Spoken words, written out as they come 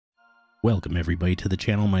Welcome everybody to the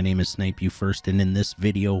channel. My name is Snipe You First, and in this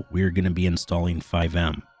video we're going to be installing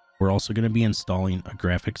FiveM. We're also going to be installing a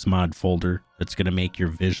graphics mod folder that's going to make your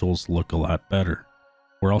visuals look a lot better.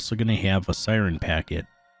 We're also going to have a siren packet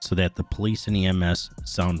so that the police and EMS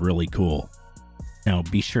sound really cool. Now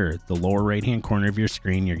be sure, the lower right hand corner of your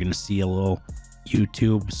screen you're going to see a little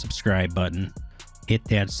YouTube subscribe button. Hit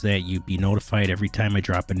that so that you be notified every time I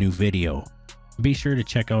drop a new video. Be sure to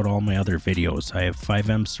check out all my other videos. I have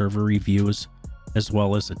FiveM server reviews, as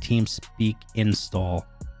well as a TeamSpeak install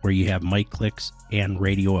where you have mic clicks and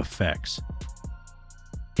radio effects.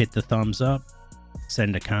 Hit the thumbs up,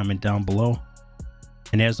 send a comment down below,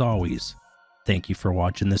 and as always, thank you for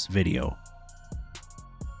watching this video.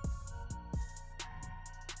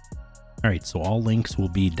 Alright, so all links will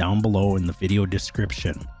be down below in the video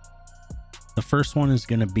description. The first one is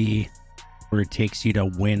going to be where it takes you to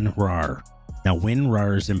Winrar. Now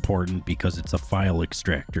Winrar is important because it's a file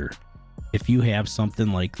extractor. If you have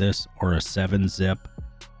something like this or a 7-zip,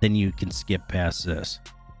 then you can skip past this.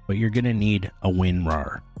 But you're going to need a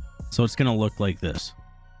Winrar. So it's going to look like this.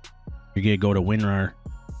 You're going to go to Winrar,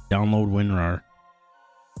 download Winrar,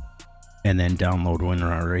 and then download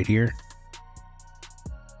Winrar right here.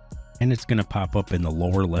 And it's going to pop up in the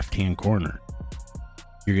lower left hand corner.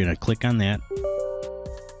 You're going to click on that,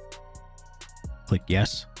 click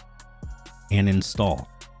yes, and install.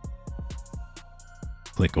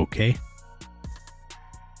 Click OK,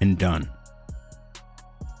 and done.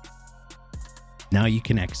 Now you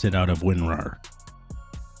can exit out of Winrar.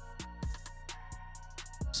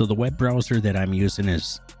 So the web browser that I'm using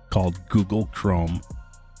is called Google Chrome.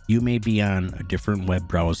 You may be on a different web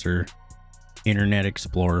browser, Internet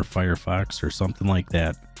Explorer, Firefox, or something like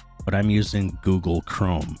that, but I'm using Google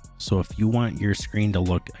Chrome. So if you want your screen to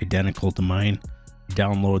look identical to mine,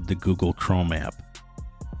 download the Google Chrome app.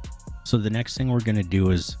 So the next thing we're going to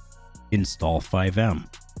do is install FiveM.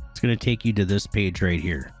 It's going to take you to this page right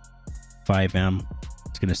here, FiveM.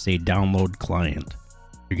 It's going to say download client.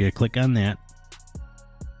 You're going to click on that.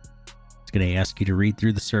 It's going to ask you to read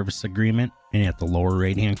through the service agreement, and at the lower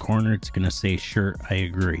right hand corner it's going to say sure, I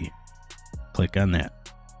agree. Click on that.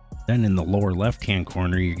 Then in the lower left hand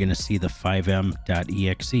corner you're going to see the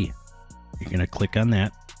FiveM.exe. You're going to click on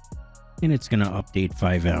that, and it's going to update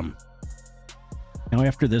FiveM. Now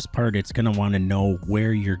after this part, it's going to want to know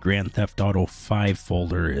where your Grand Theft Auto 5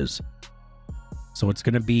 folder is. So it's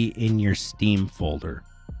going to be in your Steam folder.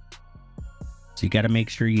 So you got to make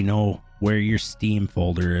sure you know where your Steam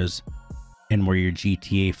folder is and where your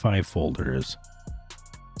GTA 5 folder is.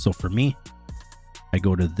 So for me, I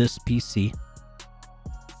go to this PC.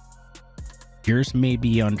 Yours may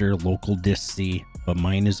be under local disk C, but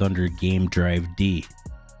mine is under game drive D.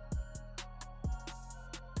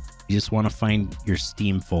 You just want to find your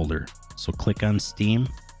Steam folder. So click on Steam,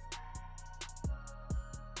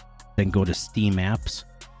 then go to Steam Apps,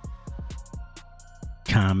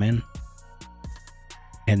 Common,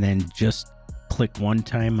 and then just click one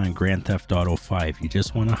time on Grand Theft Auto 5. You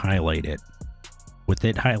just want to highlight it. With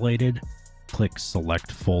it highlighted, click Select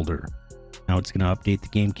Folder. Now it's going to update the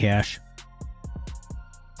game cache.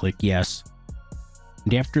 Click Yes.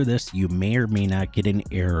 And after this, you may or may not get an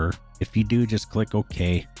error. If you do, just click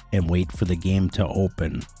OK and wait for the game to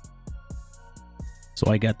open.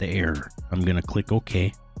 So I got the error. I'm going to click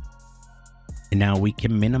OK. And now we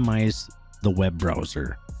can minimize the web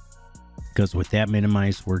browser, because with that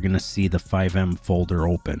minimized, we're going to see the FiveM folder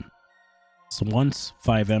open. So once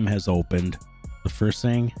FiveM has opened, the first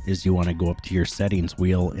thing is you want to go up to your settings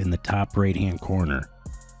wheel in the top right hand corner.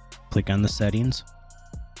 Click on the settings,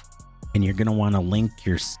 and you're going to want to link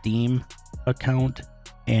your Steam account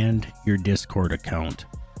and your Discord account.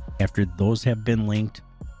 After those have been linked,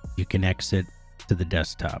 you can exit to the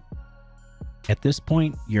desktop. At this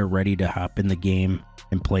point, you're ready to hop in the game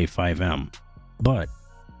and play FiveM. But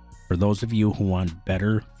for those of you who want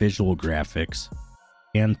better visual graphics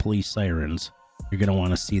and police sirens, you're going to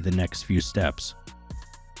want to see the next few steps.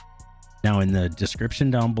 Now in the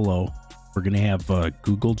description down below, we're going to have a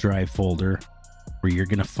Google Drive folder where you're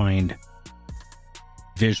going to find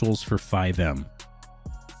visuals for FiveM.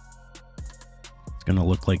 It's going to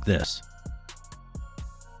look like this.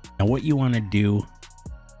 Now what you want to do,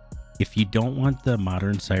 if you don't want the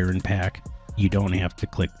modern siren pack, you don't have to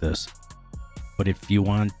click this. But if you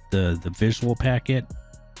want the visual packet,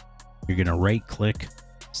 you're going to right click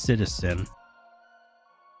Citizen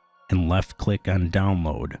and left click on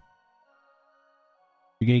download.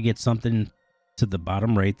 You're going to get something to the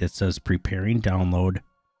bottom right that says preparing download.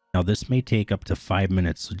 Now this may take up to 5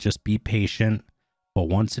 minutes, so just be patient. But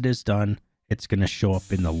once it is done, it's going to show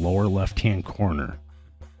up in the lower left hand corner.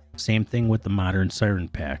 Same thing with the modern siren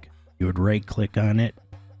pack. you would right click on it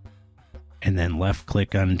and then left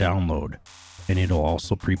click on download, and it'll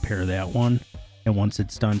also prepare that one. And once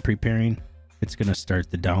it's done preparing, it's going to start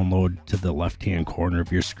the download to the left hand corner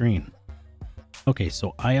of your screen. Okay,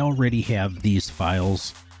 so I already have these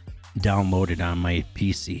files downloaded on my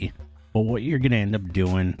PC, but what you're going to end up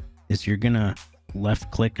doing is you're going to left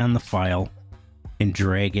click on the file and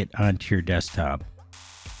drag it onto your desktop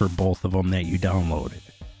for both of them that you downloaded.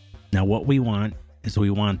 Now what we want is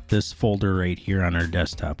we want this folder right here on our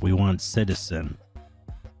desktop. We want Citizen.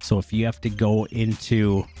 So if you have to go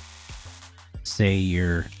into, say,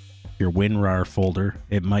 your Winrar folder,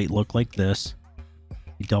 it might look like this.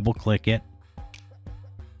 You double click it,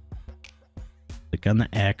 click on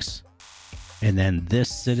the X, and then this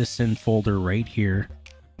Citizen folder right here,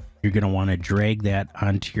 you're going to want to drag that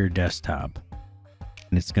onto your desktop.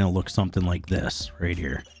 And it's going to look something like this right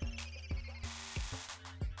here.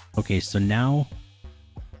 Okay, so now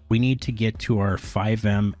we need to get to our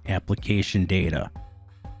FiveM application data.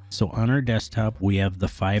 So on our desktop, we have the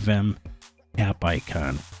FiveM app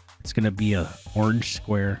icon. It's going to be an orange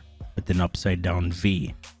square with an upside down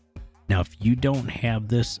V. Now, if you don't have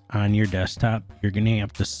this on your desktop, you're going to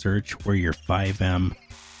have to search where your FiveM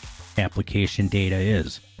application data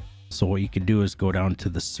is. So what you can do is go down to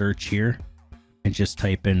the search here and just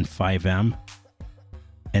type in FiveM,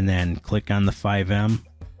 and then click on the FiveM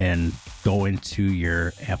and go into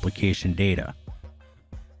your application data.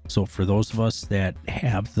 So for those of us that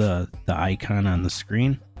have the icon on the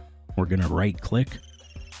screen, we're going to right click,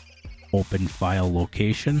 open file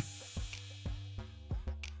location.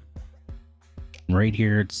 Right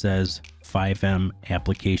here it says FiveM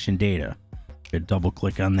application data. You double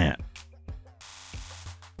click on that.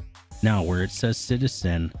 Now where it says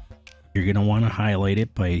Citizen, you're going to want to highlight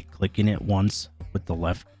it by clicking it once with the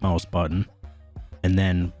left mouse button. And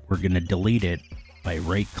then we're going to delete it by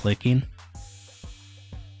right clicking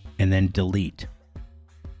and then delete.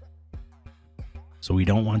 So we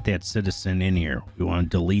don't want that Citizen in here. We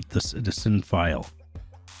want to delete the Citizen file.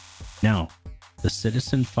 Now, the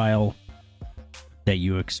Citizen file that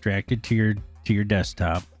you extracted to your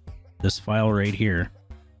desktop, this file right here,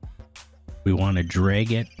 we want to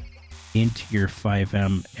drag it into your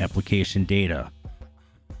FiveM application data.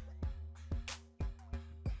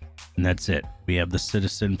 And that's it. We have the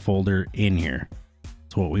Citizen folder in here.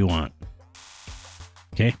 That's what we want.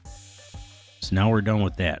 Okay. So now we're done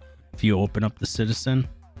with that. If you open up the Citizen,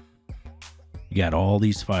 you got all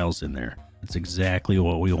these files in there. That's exactly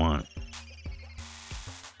what we want.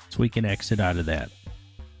 So we can exit out of that.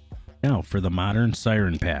 Now for the modern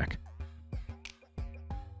Siren pack.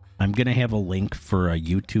 I'm going to have a link for a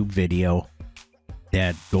YouTube video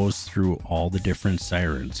that goes through all the different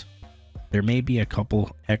Sirens. There may be a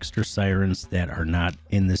couple extra Sirens that are not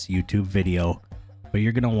in this YouTube video, but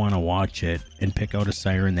you're going to want to watch it and pick out a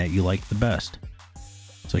Siren that you like the best.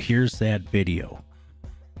 So here's that video.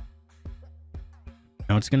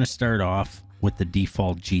 Now it's going to start off with the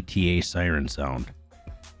default GTA Siren Sound.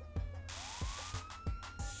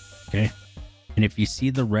 Okay, and if you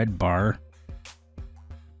see the red bar,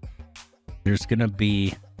 there's going to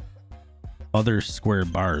be other square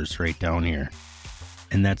bars right down here.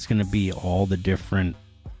 And that's going to be all the different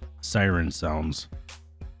siren sounds.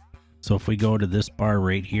 So if we go to this bar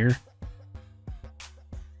right here,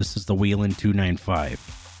 this is the Wheelin'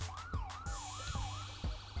 295.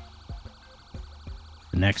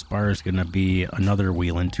 The next bar is going to be another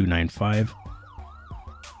Wheelin' 295.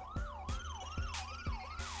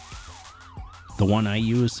 The one I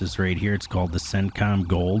use is right here. It's called the Cencom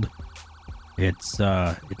Gold. It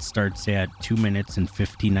starts at 2 minutes and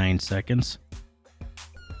 59 seconds.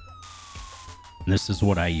 And this is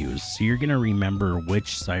what I use. So you're going to remember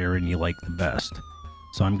which siren you like the best.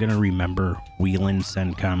 So I'm going to remember Wheelin'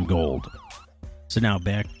 Cencom Gold. So now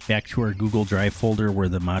back to our Google Drive folder where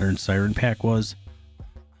the modern siren pack was.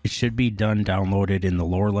 It should be done downloaded in the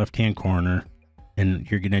lower left hand corner. And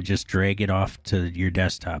you're going to just drag it off to your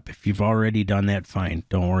desktop. If you've already done that, fine.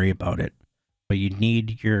 Don't worry about it. But you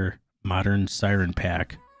need your modern siren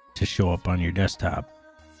pack to show up on your desktop.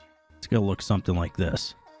 It's going to look something like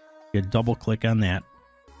this. You double click on that.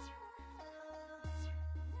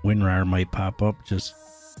 Winrar might pop up. Just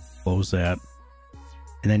close that.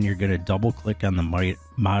 And then you're going to double click on the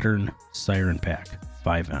modern siren pack,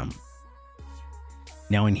 FiveM.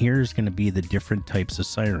 Now in here is going to be the different types of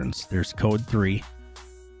sirens. There's Code 3,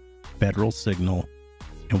 Federal Signal,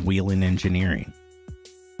 and Wheelin' Engineering.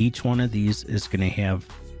 Each one of these is going to have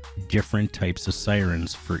different types of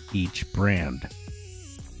sirens for each brand.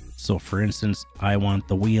 So for instance, I want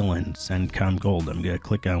the Wheelin' Cencom Gold. I'm going to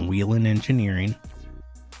click on Wheelin' Engineering.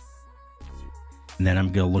 And then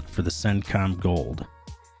I'm going to look for the Cencom Gold.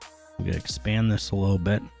 I'm going to expand this a little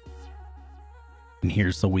bit. And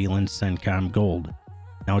here's the Wheeland Cencom Gold.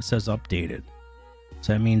 Now it says updated.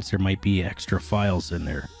 So that means there might be extra files in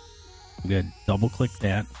there. I'm going to double click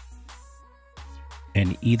that.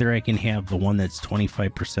 And either I can have the one that's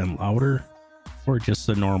 25% louder or just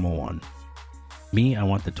the normal one. Me, I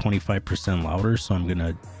want the 25% louder, so I'm going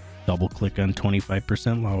to double click on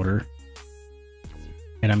 25% louder.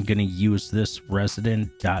 And I'm going to use this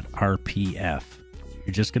resident.rpf.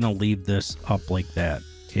 You're just going to leave this up like that.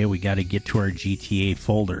 Okay, we got to get to our GTA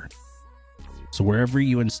folder. So wherever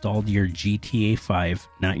you installed your GTA 5,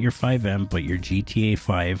 not your FiveM, but your GTA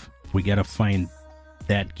 5, we got to find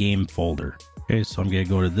that game folder. Okay, so I'm going to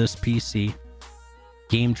go to this PC,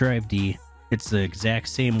 game drive D. It's the exact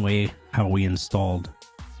same way how we installed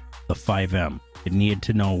the FiveM. It needed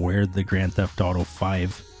to know where the Grand Theft Auto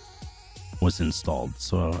 5 was installed.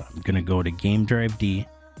 So I'm going to go to game drive D,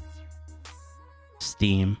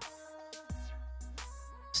 Steam,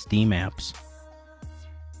 Steam apps,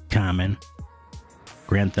 common,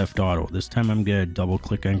 Grand Theft Auto. This time I'm going to double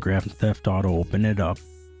click on Grand Theft Auto, open it up.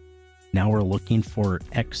 Now we're looking for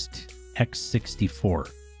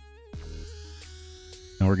X64.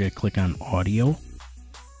 Now we're going to click on audio.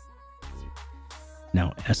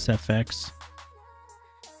 Now SFX.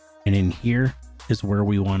 And in here is where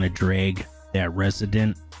we want to drag that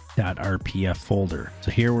resident.rpf folder.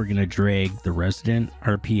 So here we're going to drag the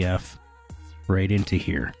resident.rpf right into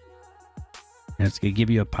here. And it's going to give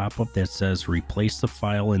you a pop-up that says replace the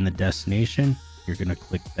file in the destination. You're going to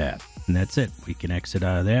click that. And that's it. We can exit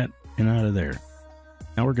out of that and out of there.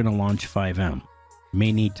 Now we're going to launch FiveM.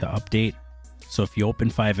 May need to update. So if you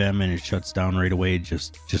open FiveM and it shuts down right away,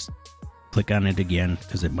 just click on it again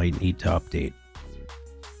because it might need to update.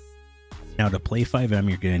 Now to play FiveM,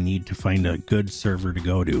 you're going to need to find a good server to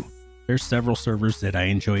go to. There's several servers that I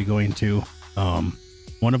enjoy going to.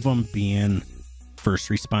 One of them being First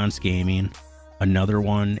Response Gaming. Another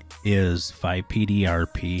one is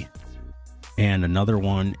 5PDRP. And another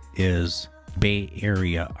one is Bay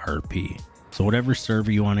Area RP. So whatever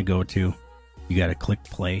server you want to go to, you got to click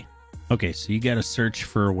play. Okay, so you got to search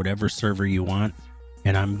for whatever server you want.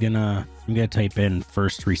 And I'm gonna type in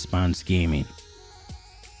First Response Gaming.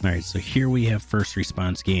 All right, so here we have First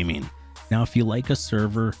Response Gaming. Now, if you like a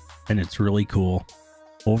server and it's really cool,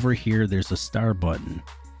 over here there's a star button.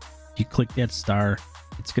 If you click that star,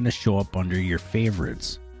 it's gonna show up under your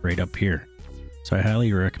favorites right up here. So I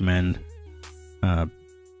highly recommend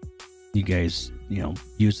you guys,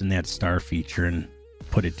 using that star feature and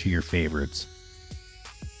put it to your favorites.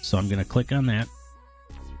 So I'm gonna click on that,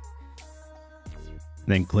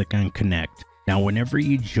 then click on connect. Now, whenever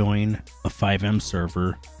you join a FiveM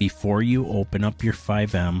server, before you open up your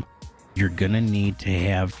FiveM, you're going to need to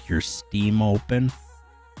have your Steam open.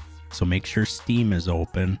 So make sure Steam is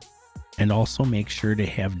open, and also make sure to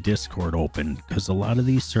have Discord open, because a lot of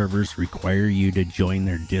these servers require you to join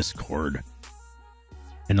their Discord.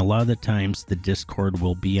 And a lot of the times the Discord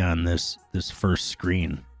will be on this first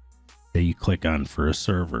screen that you click on for a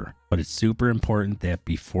server. But it's super important that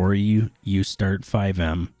before you start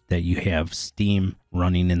FiveM, that you have Steam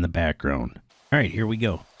running in the background. All right, here we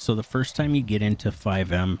go. So the first time you get into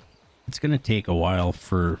FiveM, it's going to take a while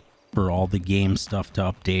for all the game stuff to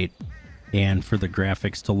update and for the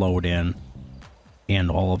graphics to load in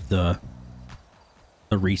and all of the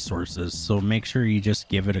resources. So make sure you just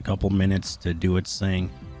give it a couple minutes to do its thing,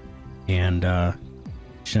 and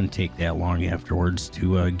shouldn't take that long afterwards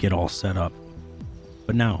to get all set up.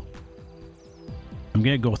 But now I'm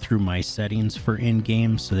going to go through my settings for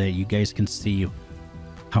in-game so that you guys can see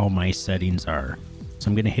how my settings are. So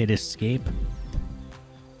I'm going to hit escape.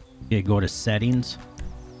 I'm going to go to settings.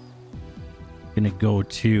 I'm going to go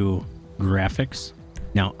to graphics.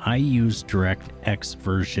 Now I use DirectX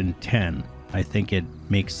version 10. I think it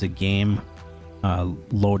makes the game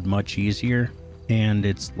load much easier, and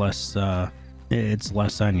it's less on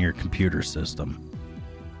your computer system.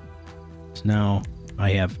 So now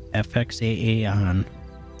I have FXAA on,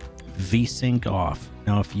 VSync off.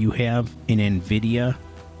 Now if you have an NVIDIA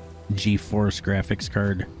GeForce graphics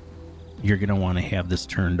card, you're going to want to have this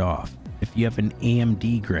turned off. If you have an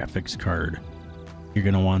AMD graphics card, you're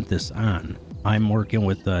going to want this on. I'm working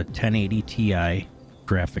with a 1080 Ti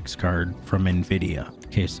graphics card from NVIDIA.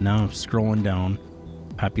 Okay, so now I'm scrolling down.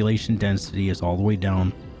 Population density is all the way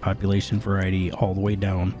down. Population variety all the way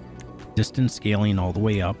down. Distance scaling all the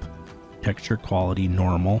way up. Texture quality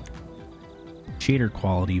normal. Shader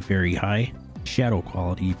quality very high. Shadow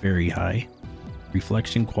quality very high.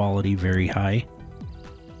 Reflection quality very high.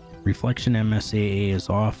 Reflection MSAA is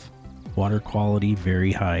off. Water quality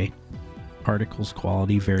very high. Particles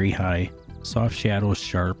quality very high. Soft shadows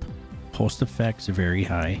sharp. Post effects very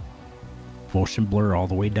high. Motion blur all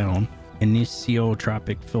the way down.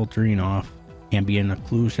 Anisotropic filtering off. Ambient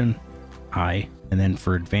occlusion high. And then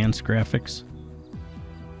for advanced graphics,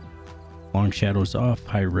 long shadows off,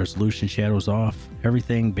 high resolution shadows off.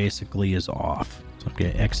 Everything basically is off. So I'm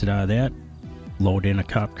going to exit out of that, load in a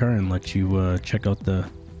cop car, and let you check out the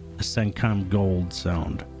Cencom Gold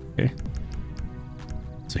sound. Okay.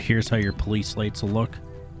 So here's how your police lights will look.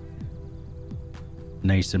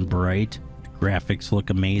 Nice and bright. The graphics look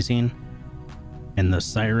amazing. And the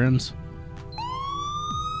sirens.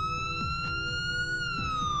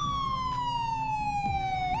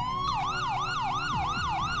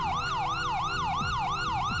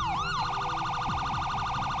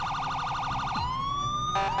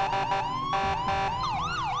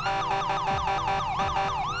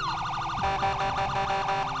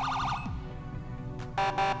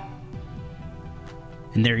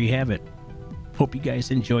 And there you have it. Hope you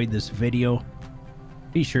guys enjoyed this video.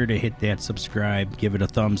 Be sure to hit that subscribe, give it a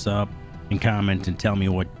thumbs up, and comment and tell me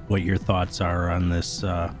what your thoughts are on this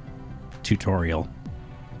tutorial.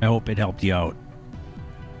 I hope it helped you out.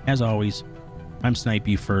 As always, I'm Snipe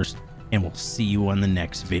You First, and we'll see you on the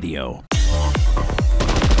next video.